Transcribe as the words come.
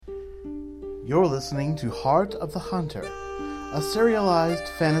You're listening to Heart of the Hunter, a serialized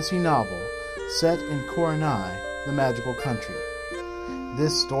fantasy novel set in Coronai, the magical country.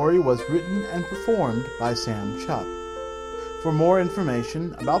 This story was written and performed by Sam Chupp. For more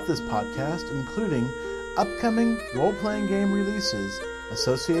information about this podcast, including upcoming role-playing game releases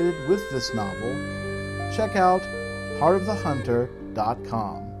associated with this novel, check out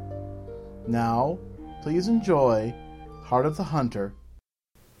heartofthehunter.com. Now, please enjoy Heart of the Hunter.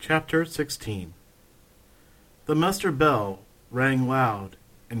 Chapter 16. The muster bell rang loud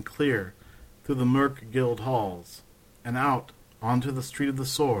and clear through the Merc Guild halls and out onto the Street of the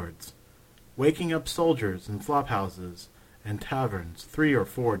Swords, waking up soldiers in flophouses and taverns 3 or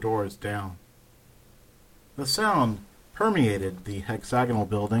 4 doors down. The sound permeated the hexagonal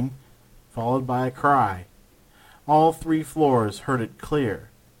building, followed by a cry. All 3 floors heard it clear.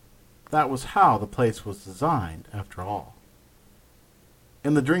 That was how the place was designed, after all.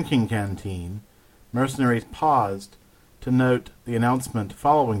 In the drinking canteen, mercenaries paused to note the announcement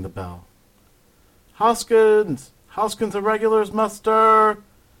following the bell. "Hoskins! Hoskins Irregulars muster!"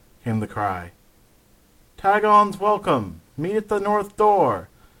 came the cry. "Tag-ons welcome! Meet at the north door!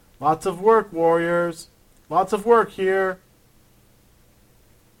 Lots of work, warriors! Lots of work here!"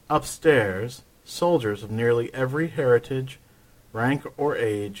 Upstairs, soldiers of nearly every heritage, rank, or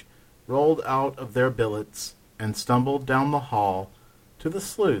age rolled out of their billets and stumbled down the hall to the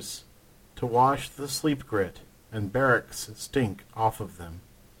sluice to wash the sleep grit and barracks stink off of them.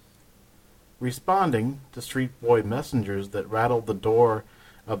 Responding to street boy messengers that rattled the door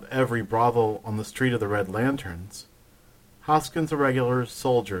of every brothel on the Street of the Red Lanterns, Hoskins Irregulars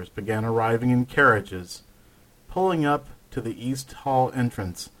soldiers began arriving in carriages, pulling up to the East Hall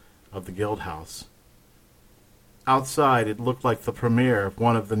entrance of the guild house. Outside it looked like the premiere of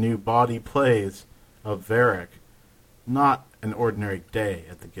one of the new bawdy plays of Varric, not an ordinary day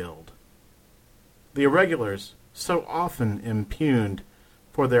at the guild. The Irregulars, so often impugned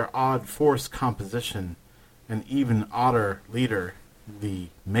for their odd force composition and even odder leader, the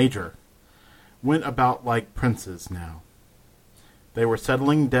Major, went about like princes now. They were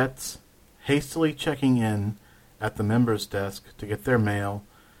settling debts, hastily checking in at the members' desk to get their mail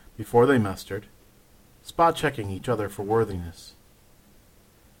before they mustered, spot-checking each other for worthiness.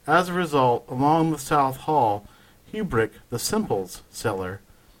 As a result, along the South Hall, Hubrick, the Simples seller,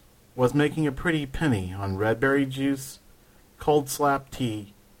 was making a pretty penny on redberry juice, cold slap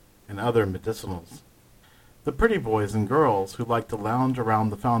tea, and other medicinals. The pretty boys and girls who liked to lounge around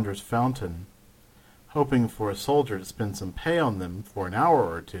the Founder's Fountain, hoping for a soldier to spend some pay on them for an hour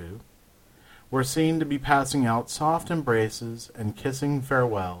or two, were seen to be passing out soft embraces and kissing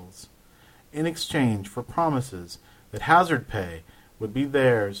farewells, in exchange for promises that hazard pay would be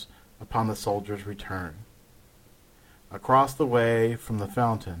theirs upon the soldier's return. Across the way from the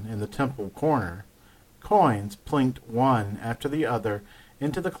fountain in the temple corner, coins plinked one after the other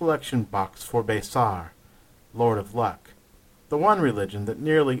into the collection box for Besar, Lord of Luck, the one religion that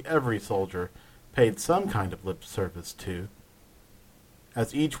nearly every soldier paid some kind of lip service to,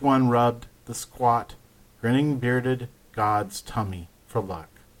 as each one rubbed the squat, grinning bearded god's tummy for luck.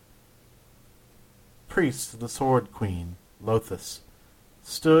 Priests of the Sword Queen, Lothus,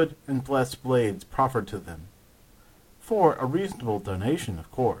 stood and blessed blades proffered to them, for a reasonable donation,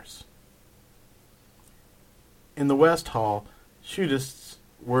 of course. In the West Hall, shootists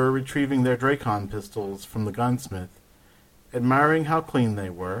were retrieving their Dracon pistols from the gunsmith, admiring how clean they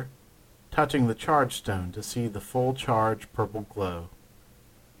were, touching the charge stone to see the full charge purple glow.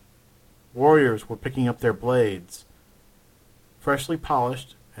 Warriors were picking up their blades, freshly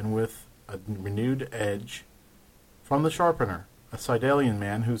polished and with a renewed edge, from the sharpener, a Cydalian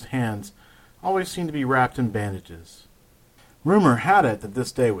man whose hands always seemed to be wrapped in bandages. Rumor had it that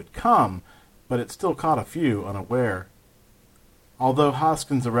this day would come, but it still caught a few unaware. Although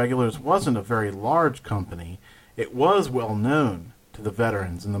Hoskins Irregulars wasn't a very large company, it was well known to the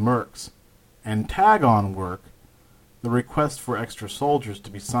veterans and the mercs, and tag-on work, the request for extra soldiers to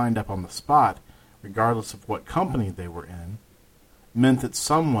be signed up on the spot, regardless of what company they were in, meant that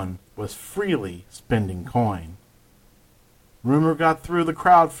someone was freely spending coin. Rumor got through the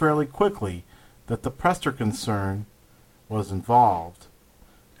crowd fairly quickly that the Prester concern was involved,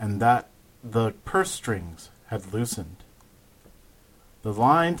 and that the purse strings had loosened. The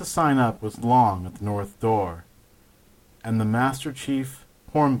line to sign up was long at the north door, and the Master Chief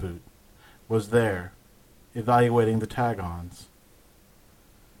Hornboot was there, evaluating the tag-ons.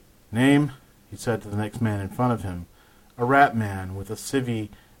 "Name?" he said to the next man in front of him, a rat man with a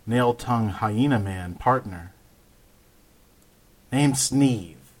civvy, nail-tongued hyena man partner. "Name's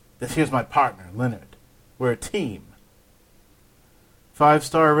Sneeve. This here's my partner, Leonard. We're a team."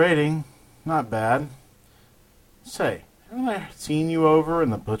 5-star rating. Not bad. Say, haven't I seen you over in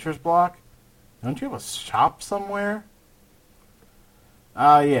the butcher's block? Don't you have a shop somewhere?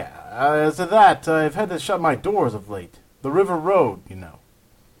 Yeah. As to that, I've had to shut my doors of late. The River Road, you know.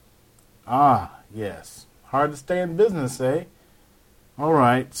 Ah, yes. Hard to stay in business, eh? All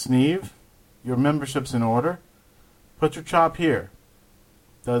right, Sneeve. Your membership's in order. Put your chop here.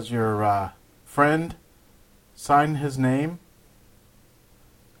 Does your, friend sign his name?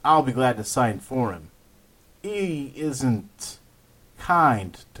 I'll be glad to sign for him. He isn't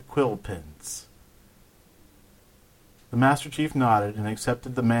kind to quill pens. The Master Chief nodded and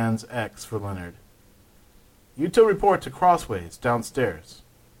accepted the man's X for Leonard. You two report to Crossways, downstairs.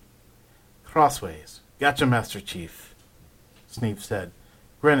 Crossways. Gotcha, Master Chief, Sneeve said,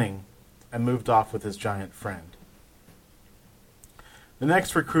 grinning, and moved off with his giant friend. The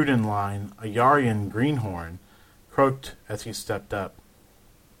next recruit in line, a Yarian greenhorn, croaked as he stepped up.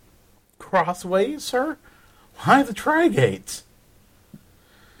 Crossways, sir? Why the Tri-Gates?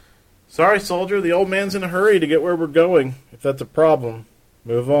 Sorry, soldier, the old man's in a hurry to get where we're going. If that's a problem,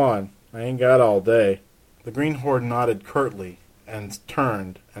 move on. I ain't got all day. The greenhorn nodded curtly and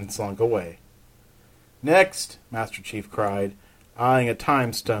turned and slunk away. Next, Master Chief cried, eyeing a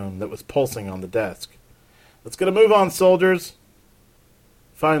time stone that was pulsing on the desk. Let's get a move on, soldiers.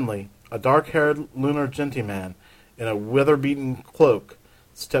 Finally, a dark-haired lunar gentleman in a weather-beaten cloak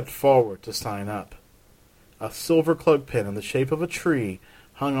stepped forward to sign up. A silver cloak pin in the shape of a tree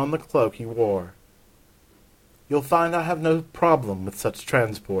hung on the cloak he wore. You'll find I have no problem with such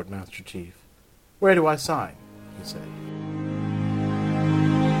transport, Master Chief. Where do I sign? He said.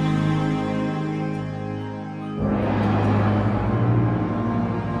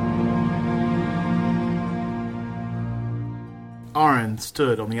 Arin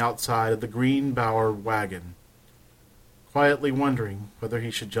stood on the outside of the green bowered wagon, quietly wondering whether he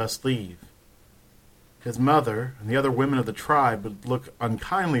should just leave. His mother and the other women of the tribe would look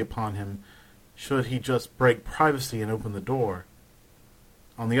unkindly upon him should he just break privacy and open the door.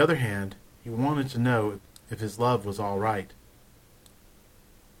 On the other hand, he wanted to know if his love was all right.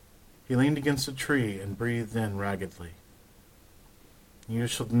 He leaned against a tree and breathed in raggedly. You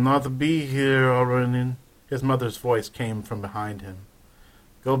should not be here, Arin. His mother's voice came from behind him.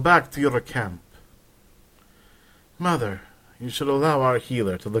 Go back to your camp. Mother, you should allow our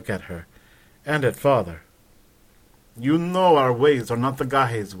healer to look at her, and at father. You know our ways are not the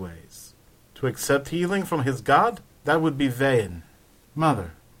Gahe's ways. To accept healing from his god, that would be vain.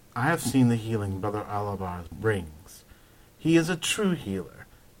 Mother, I have seen the healing Brother Alabar brings. He is a true healer,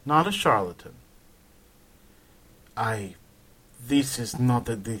 not a charlatan. This is not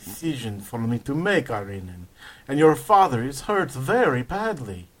a decision for me to make, Arinen, and your father is hurt very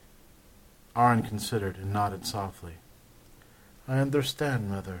badly. Arin considered and nodded softly. I understand,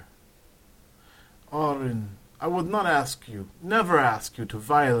 Mother. Arin, I would not ask you, never ask you to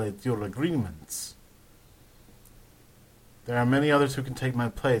violate your agreements. There are many others who can take my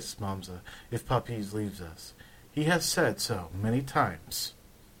place, Mamza, if Papiz leaves us. He has said so many times.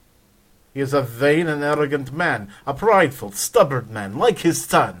 He is a vain and arrogant man, a prideful, stubborn man, like his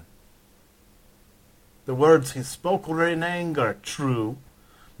son. The words he spoke were in anger, true.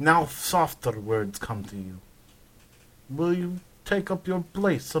 Now softer words come to you. Will you take up your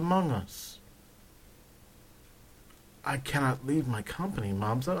place among us? I cannot leave my company,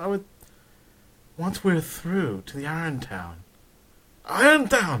 Mamza. I would... Once we're through to the Irontown.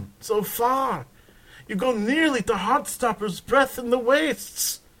 Irontown! So far! You go nearly to Heartstopper's breath in the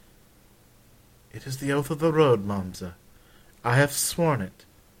wastes! It is the oath of the road, Mamza. I have sworn it.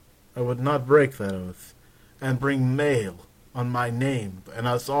 I would not break that oath, and bring mail on my name and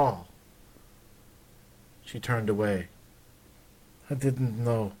us all. She turned away. I didn't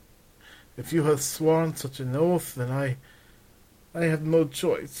know. If you have sworn such an oath, then I have no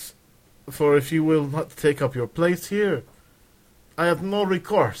choice. For if you will not take up your place here, I have no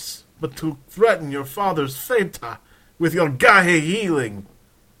recourse but to threaten your father's Feta with your Gahe healing.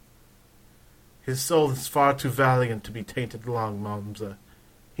 His soul is far too valiant to be tainted long, Mamza.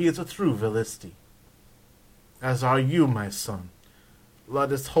 He is a true Velisti. As are you, my son.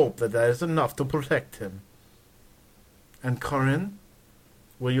 Let us hope that is enough to protect him. And Corinne?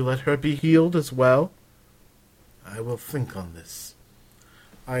 Will you let her be healed as well? I will think on this.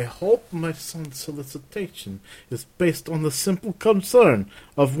 I hope my son's solicitation is based on the simple concern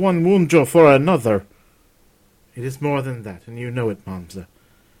of one Wunjo for another. It is more than that, and you know it, Mamza.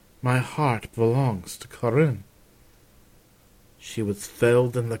 My heart belongs to Corinne. She was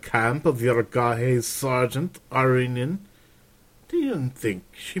felled in the camp of your Gahe's sergeant, Arinin. Do you think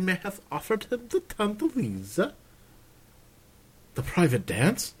she may have offered him the Tantaliza? The private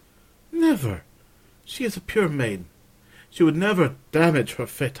dance? Never. She is a pure maiden. She would never damage her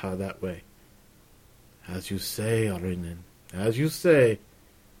feta that way. As you say, Arinen, as you say.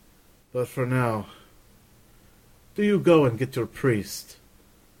 But for now, do you go and get your priest,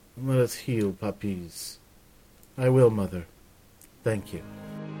 and let us heal Papis. I will, Mother. Thank you.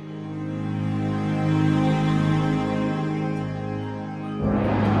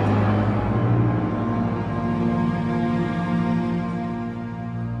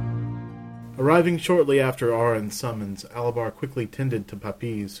 Arriving shortly after Arin's summons, Alabar quickly tended to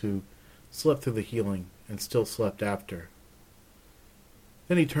Papis, who slept through the healing and still slept after.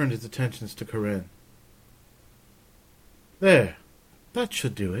 Then he turned his attentions to Corinne. There, that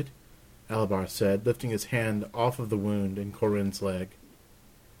should do it, Alabar said, lifting his hand off of the wound in Corinne's leg.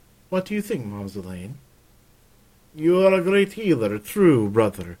 What do you think, Momzelaine? You are a great healer, true,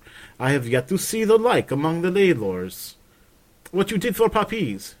 brother. I have yet to see the like among the Laylors. What you did for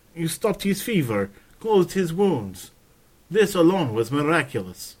Papis, you stopped his fever, closed his wounds. This alone was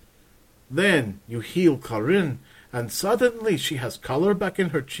miraculous. Then you heal Corinne, and suddenly she has color back in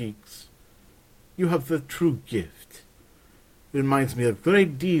her cheeks. You have the true gift. It reminds me a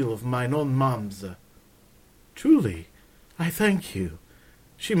great deal of mine own Mamza. Truly, I thank you.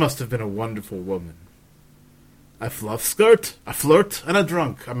 She must have been a wonderful woman. A fluff skirt, a flirt, and a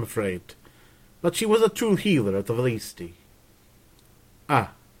drunk, I'm afraid. But she was a true healer at the Velisti.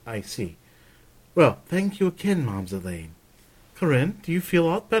 Ah, I see. Well, thank you again, Momzelaine. Corinne, do you feel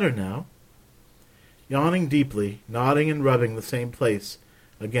aught better now? Yawning deeply, nodding and rubbing the same place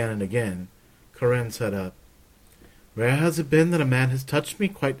again and again, Corinne sat up. Where has it been that a man has touched me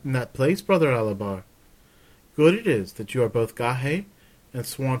quite in that place, Brother Alabar? Good it is that you are both Gahe and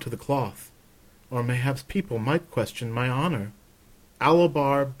sworn to the cloth, or mayhaps people might question my honor.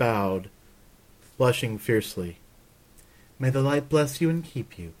 Alabar bowed, blushing fiercely. May the light bless you and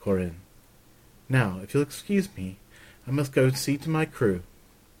keep you, Corinne. Now, if you'll excuse me, I must go see to my crew.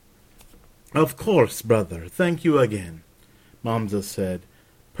 Of course, brother. Thank you again, Mamza said,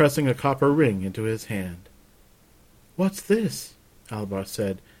 pressing a copper ring into his hand. What's this? Alabar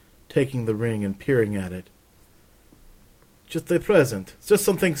said, taking the ring and peering at it. Just a present. It's just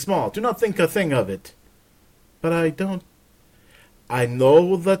something small. Do not think a thing of it. But I don't... I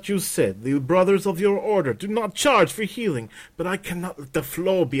know that you said the brothers of your order do not charge for healing, but I cannot let the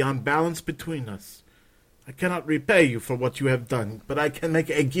flow be unbalanced between us. I cannot repay you for what you have done, but I can make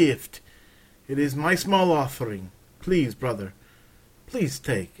a gift. It is my small offering. Please, brother, please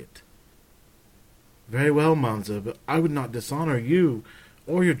take it. Very well, Mamza, but I would not dishonor you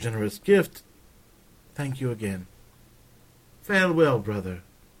or your generous gift. Thank you again. Farewell, brother.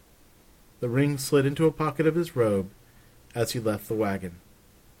 The ring slid into a pocket of his robe as he left the wagon.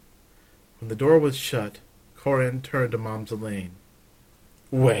 When the door was shut, Corinne turned to Momzelaine.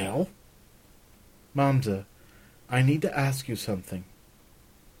 Well? Mamza, I need to ask you something.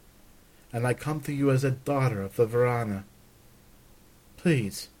 And I come to you as a daughter of the Varana.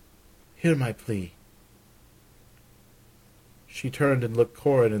 Please, hear my plea. She turned and looked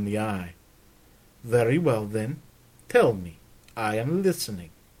Corinne in the eye. Very well, then. Tell me. I am listening.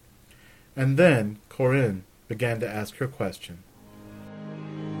 And then Corinne began to ask her question.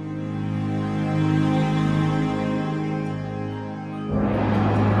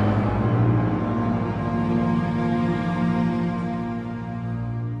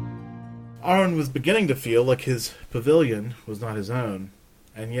 Arin was beginning to feel like his pavilion was not his own,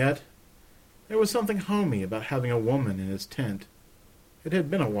 and yet there was something homey about having a woman in his tent. It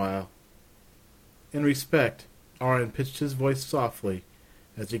had been a while. In respect, Arin pitched his voice softly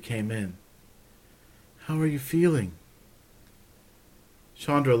as he came in. How are you feeling?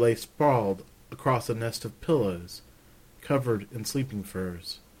 Chandra lay sprawled across a nest of pillows, covered in sleeping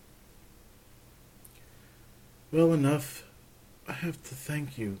furs. Well enough. I have to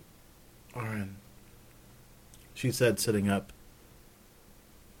thank you, Arin, she said, sitting up.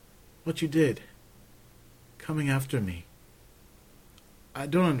 What you did, coming after me. I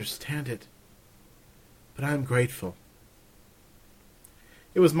don't understand it, but I am grateful.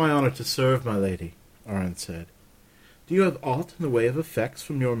 It was my honor to serve, my lady, Arin said. Do you have aught in the way of effects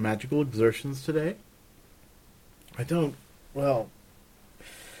from your magical exertions today? I don't, well...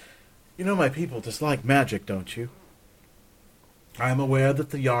 You know my people dislike magic, don't you? I am aware that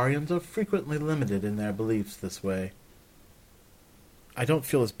the Yarians are frequently limited in their beliefs this way. I don't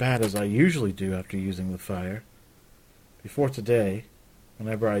feel as bad as I usually do after using the fire. Before today,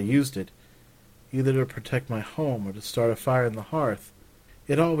 whenever I used it, either to protect my home or to start a fire in the hearth,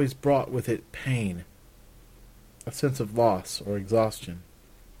 it always brought with it pain, a sense of loss or exhaustion,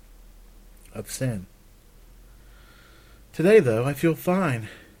 of sin. Today, though, I feel fine,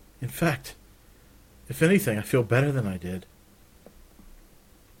 In fact, if anything, I feel better than I did.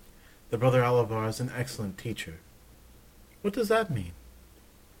 The Brother Alabar is an excellent teacher. What does that mean?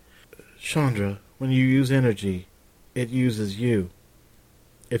 Chandra, when you use energy, it uses you.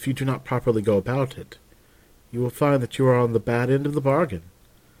 If you do not properly go about it, you will find that you are on the bad end of the bargain.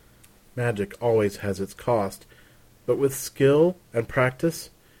 Magic always has its cost, but with skill and practice,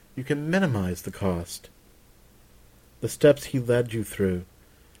 you can minimize the cost. The steps he led you through,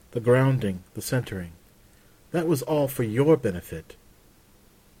 the grounding, the centering, that was all for your benefit.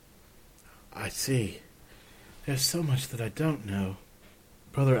 I see. There's so much that I don't know.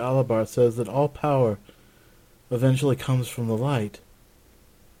 Brother Alabar says that all power eventually comes from the light.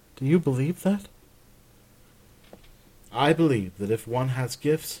 Do you believe that? I believe that if one has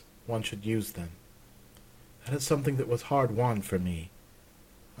gifts, one should use them. That is something that was hard-won for me.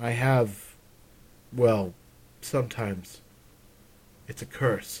 I have, well, sometimes it's a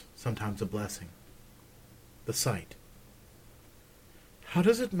curse, sometimes a blessing. The sight. How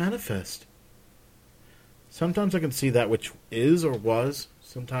does it manifest? Sometimes I can see that which is or was,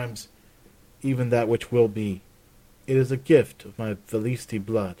 sometimes even that which will be. It is a gift of my Velisti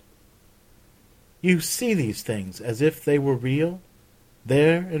blood. You see these things as if they were real,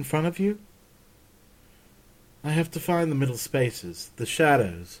 there in front of you? I have to find the middle spaces, the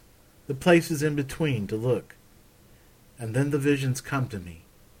shadows, the places in between to look. And then the visions come to me.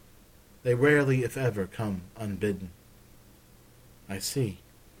 They rarely, if ever, come unbidden. I see.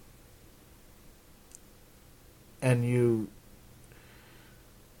 And you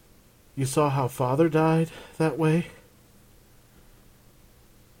saw how Father died that way?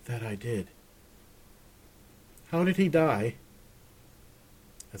 That I did. How did he die?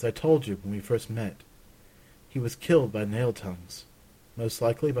 As I told you when we first met, he was killed by Nail-Tongues, most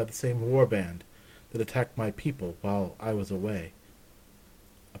likely by the same war band that attacked my people while I was away.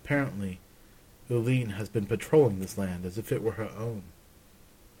 Apparently, Uline has been patrolling this land as if it were her own.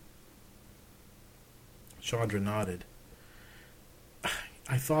 Chandra nodded.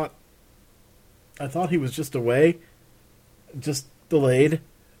 I thought he was just away, just delayed,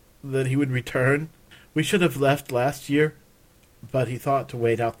 that he would return. We should have left last year, but he thought to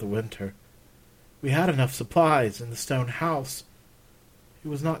wait out the winter. We had enough supplies in the stone house. It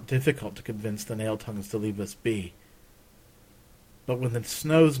was not difficult to convince the Nail-Tongues to leave us be. But when the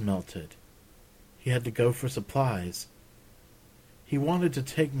snows melted, he had to go for supplies. He wanted to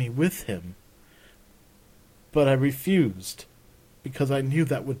take me with him, but I refused, because I knew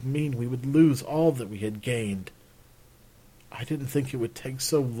that would mean we would lose all that we had gained. I didn't think it would take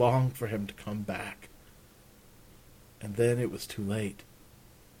so long for him to come back. And then it was too late.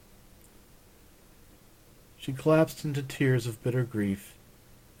 She collapsed into tears of bitter grief,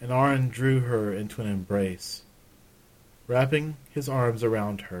 and Aron drew her into an embrace. Wrapping his arms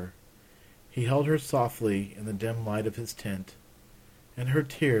around her, he held her softly in the dim light of his tent, and her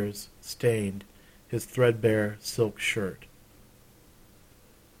tears stained his threadbare silk shirt.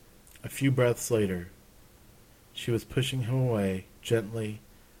 A few breaths later, she was pushing him away, gently,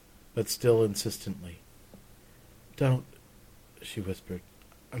 but still insistently. "Don't," she whispered.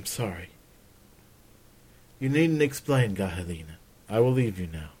 "I'm sorry." "You needn't explain, Gahelina. I will leave you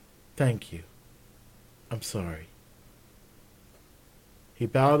now. Thank you. I'm sorry." He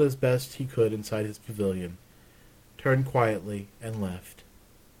bowed as best he could inside his pavilion, turned quietly, and left.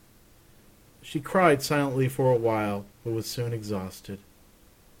 She cried silently for a while, but was soon exhausted.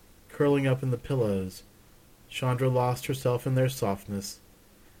 Curling up in the pillows, Chandra lost herself in their softness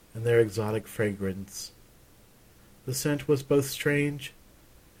and their exotic fragrance. The scent was both strange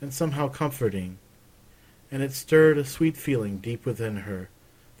and somehow comforting, and it stirred a sweet feeling deep within her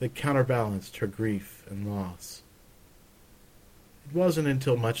that counterbalanced her grief and loss. It wasn't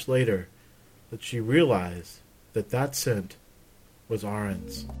until much later that she realized that that scent was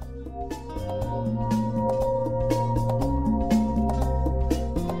Aron's.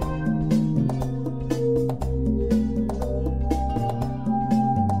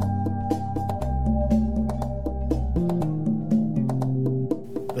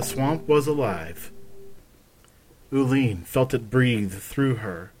 The swamp was alive. Uline felt it breathe through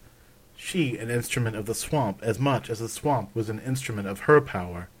her. She an instrument of the swamp as much as the swamp was an instrument of her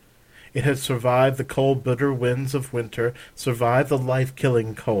power. It had survived the cold, bitter winds of winter, survived the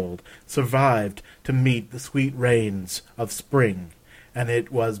life-killing cold, survived to meet the sweet rains of spring, and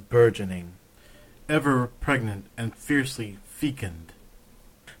it was burgeoning, ever pregnant and fiercely fecund.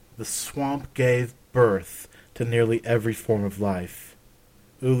 The swamp gave birth to nearly every form of life.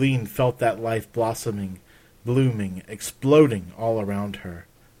 Uline felt that life blossoming, blooming, exploding all around her.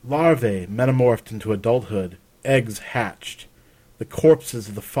 Larvae metamorphed into adulthood, eggs hatched. The corpses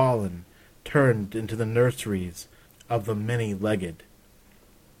of the fallen turned into the nurseries of the many-legged.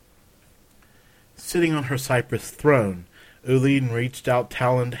 Sitting on her cypress throne, Uline reached out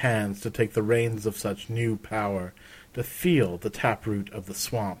taloned hands to take the reins of such new power, to feel the taproot of the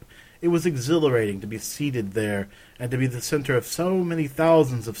swamp. It was exhilarating to be seated there, and to be the center of so many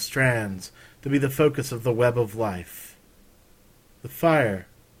thousands of strands, to be the focus of the web of life. The fire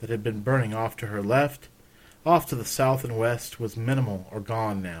that had been burning off to her left, off to the south and west, was minimal or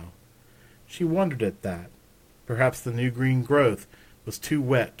gone now. She wondered at that. Perhaps the new green growth was too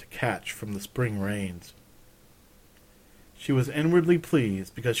wet to catch from the spring rains. She was inwardly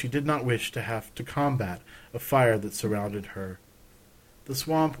pleased because she did not wish to have to combat a fire that surrounded her. The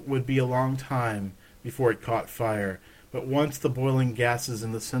swamp would be a long time before it caught fire, but once the boiling gases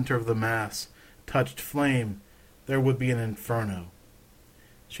in the center of the mass touched flame, there would be an inferno.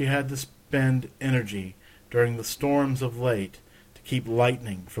 She had to spend energy during the storms of late to keep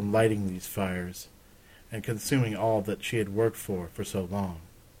lightning from lighting these fires, and consuming all that she had worked for so long.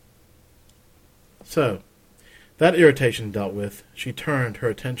 So, that irritation dealt with, she turned her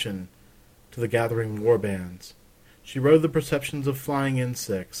attention to the gathering war bands. She rode the perceptions of flying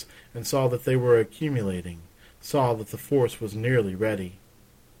insects, and saw that they were accumulating, saw that the force was nearly ready.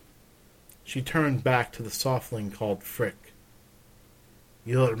 She turned back to the softling called Frick.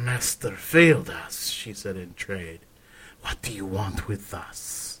 "Your master failed us," she said in trade. "What do you want with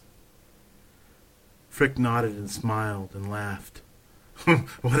us?" Frick nodded and smiled and laughed.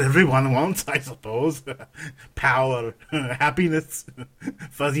 "What everyone wants, I suppose. Power, happiness,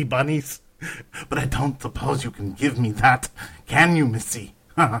 fuzzy bunnies. But I don't suppose you can give me that, can you, missy?"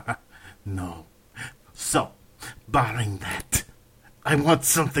 "No. So, barring that, I want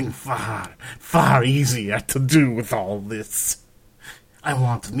something far, far easier to do with all this. I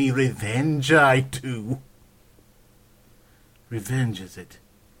want me revenge, I do." "Revenge, is it?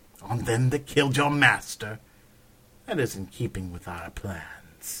 On them that killed your master? That is in keeping with our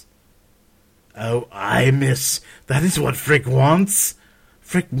plans." "Oh, aye, miss, that is what Frick wants.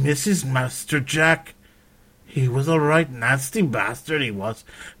 Frick misses Master Jack. He was a right nasty bastard, he was,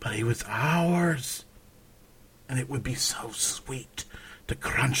 but he was ours. And it would be so sweet to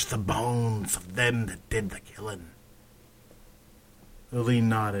crunch the bones of them that did the killing." Uline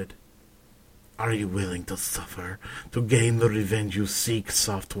nodded. "Are you willing to suffer to gain the revenge you seek,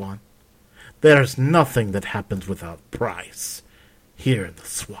 soft one? There's nothing that happens without price here in the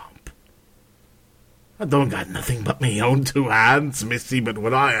swamp." "I don't got nothing but me own 2 hands, missy, but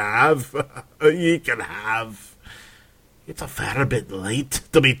what I have, ye can have. It's a fair bit late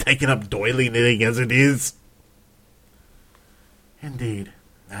to be taking up doily knitting as it is." "Indeed,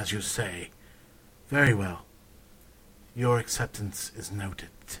 as you say. Very well. Your acceptance is noted.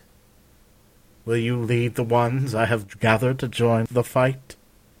 Will you lead the ones I have gathered to join the fight?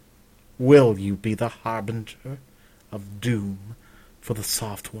 Will you be the harbinger of doom for the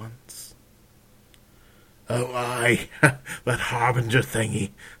soft ones?" "Oh, aye, that harbinger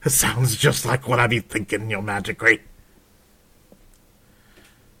thingy sounds just like what I be thinking, your majesty."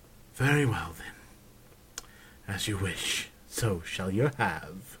 "Very well, then. As you wish, so shall you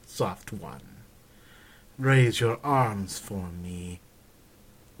have, soft one. Raise your arms for me."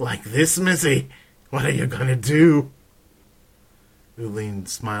 "Like this, missy? What are you going to do?" Uline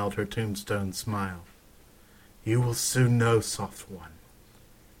smiled her tombstone smile. "You will soon know, soft one.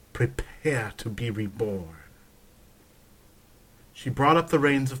 Prepare to be reborn." She brought up the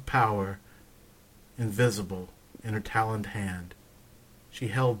reins of power, invisible, in her taloned hand. She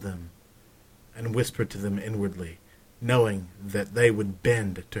held them, and whispered to them inwardly, knowing that they would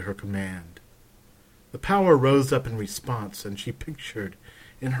bend to her command. The power rose up in response, and she pictured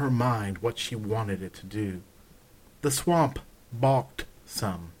in her mind what she wanted it to do. The swamp balked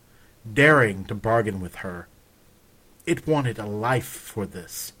some, daring to bargain with her. It wanted a life for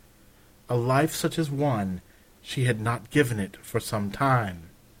this, a life such as one she had not given it for some time.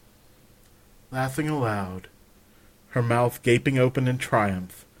 Laughing aloud, her mouth gaping open in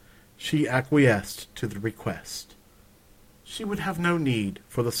triumph, she acquiesced to the request. She would have no need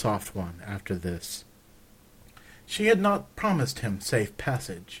for the soft one after this. She had not promised him safe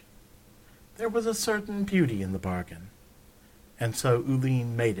passage. There was a certain beauty in the bargain, and so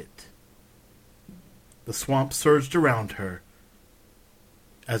Uline made it. The swamp surged around her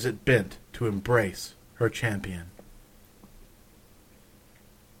as it bent to embrace her champion.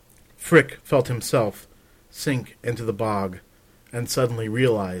 Frick felt himself sink into the bog, and suddenly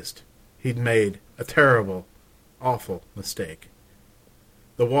realized he'd made a terrible, awful mistake.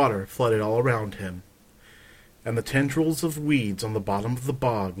 The water flooded all around him, and the tendrils of weeds on the bottom of the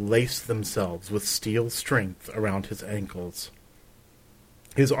bog laced themselves with steel strength around his ankles.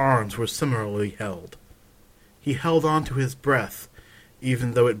 His arms were similarly held. He held on to his breath,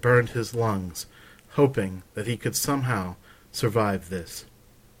 even though it burned his lungs, hoping that he could somehow survive this.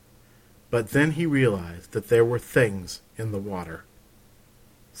 But then he realized that there were things in the water.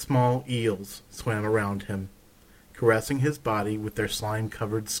 Small eels swam around him, caressing his body with their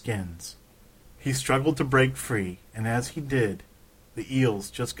slime-covered skins. He struggled to break free, and as he did, the eels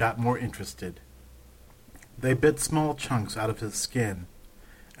just got more interested. They bit small chunks out of his skin,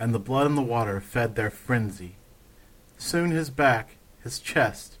 and the blood in the water fed their frenzy. Soon his back, his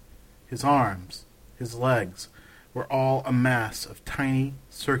chest, his arms, his legs were all a mass of tiny,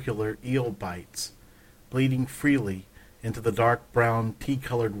 circular eel bites, bleeding freely into the dark brown,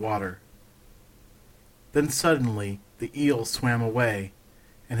 tea-colored water. Then suddenly the eel swam away,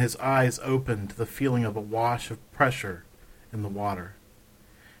 and his eyes opened to the feeling of a wash of pressure in the water.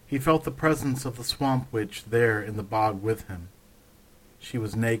 He felt the presence of the swamp witch there in the bog with him. She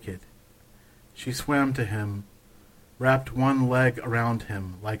was naked. She swam to him, wrapped one leg around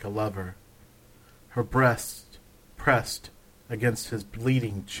him like a lover. Her breast pressed against his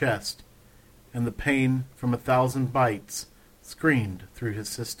bleeding chest, and the pain from 1,000 bites screamed through his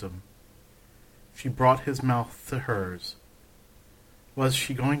system. She brought his mouth to hers. Was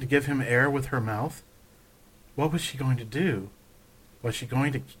she going to give him air with her mouth? What was she going to do? Was she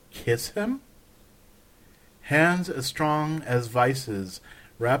going to kiss him? Hands as strong as vices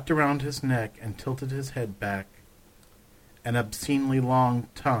wrapped around his neck and tilted his head back. An obscenely long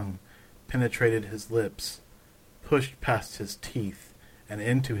tongue penetrated his lips, pushed past his teeth and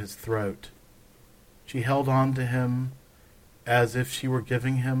into his throat. She held on to him as if she were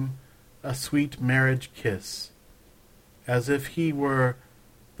giving him a sweet marriage kiss, as if he were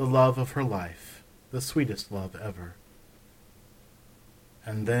the love of her life, the sweetest love ever.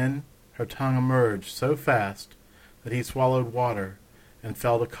 And then her tongue emerged so fast that he swallowed water and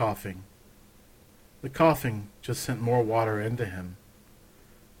fell to coughing. The coughing just sent more water into him.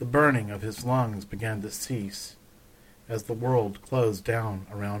 The burning of his lungs began to cease as the world closed down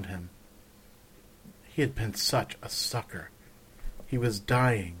around him. He had been such a sucker. He was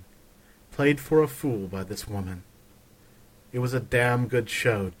dying, played for a fool by this woman. It was a damn good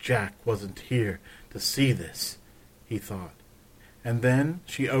show Jack wasn't here to see this, he thought. And then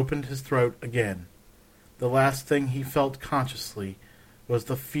she opened his throat again. The last thing he felt consciously was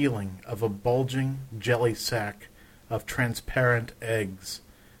the feeling of a bulging jelly sack of transparent eggs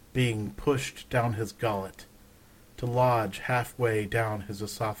being pushed down his gullet to lodge halfway down his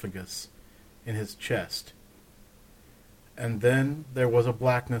esophagus in his chest. And then there was a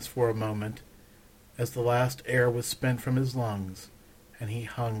blackness for a moment as the last air was spent from his lungs and he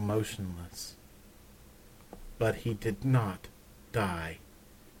hung motionless. But he did not die,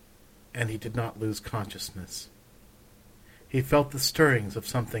 and he did not lose consciousness. He felt the stirrings of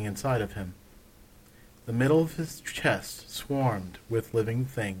something inside of him. The middle of his chest swarmed with living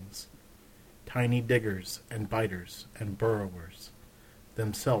things, tiny diggers and biters and burrowers,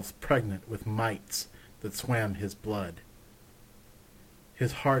 themselves pregnant with mites that swam his blood.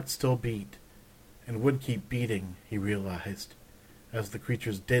 His heart still beat, and would keep beating, he realized, as the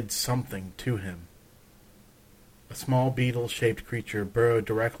creatures did something to him. A small beetle-shaped creature burrowed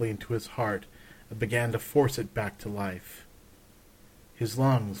directly into his heart and began to force it back to life. His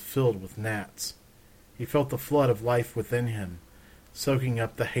lungs filled with gnats. He felt the flood of life within him, soaking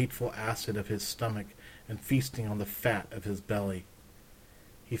up the hateful acid of his stomach and feasting on the fat of his belly.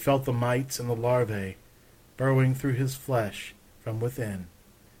 He felt the mites and the larvae burrowing through his flesh from within,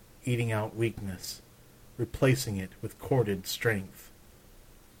 eating out weakness, replacing it with corded strength.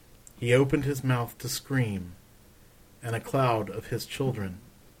 He opened his mouth to scream, and a cloud of his children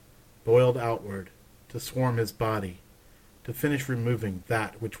boiled outward to swarm his body, to finish removing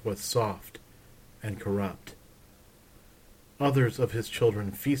that which was soft and corrupt. Others of his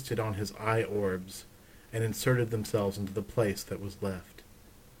children feasted on his eye orbs and inserted themselves into the place that was left.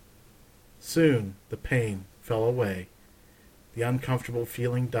 Soon the pain fell away, the uncomfortable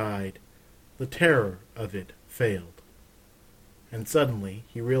feeling died, the terror of it failed. And suddenly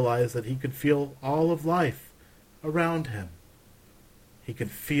he realized that he could feel all of life around him. He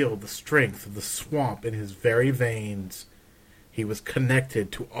could feel the strength of the swamp in his very veins. He was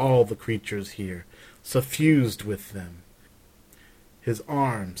connected to all the creatures here, suffused with them. His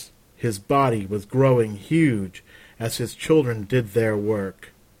arms, his body was growing huge as his children did their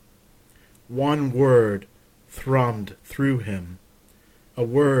work. One word thrummed through him, a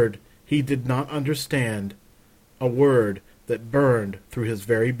word he did not understand, a word that burned through his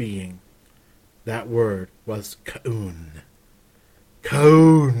very being. That word was Ka'un.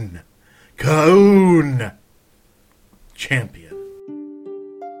 Ka'un! Ka'un! Champion.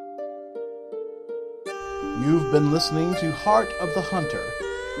 You've been listening to Heart of the Hunter,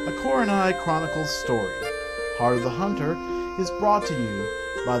 a Coronai Chronicles story. Heart of the Hunter is brought to you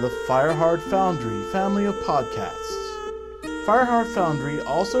by the Firehard Foundry family of podcasts. Firehard Foundry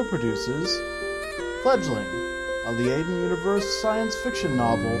also produces Fledgling, a Liaden Universe science fiction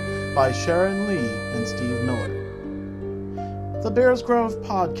novel by Sharon Lee and Steve Miller. The Bears Grove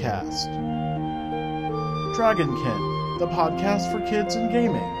Podcast, Dragonkin, the podcast for kids and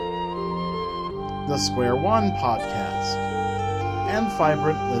gaming, the Square One Podcast, and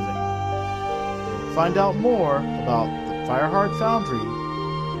Vibrant Living. Find out more about the Firehard Foundry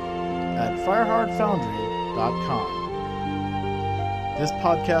at firehardfoundry.com. This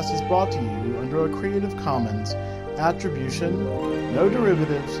podcast is brought to you under a Creative Commons Attribution, No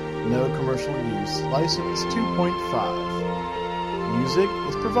Derivatives, No Commercial Use, License 2.5. Music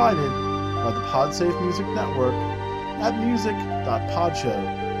is provided by the Podsafe Music Network at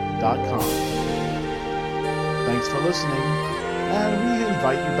music.podshow.com. Thanks for listening, and we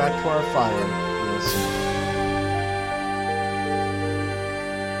invite you back to our fire real soon.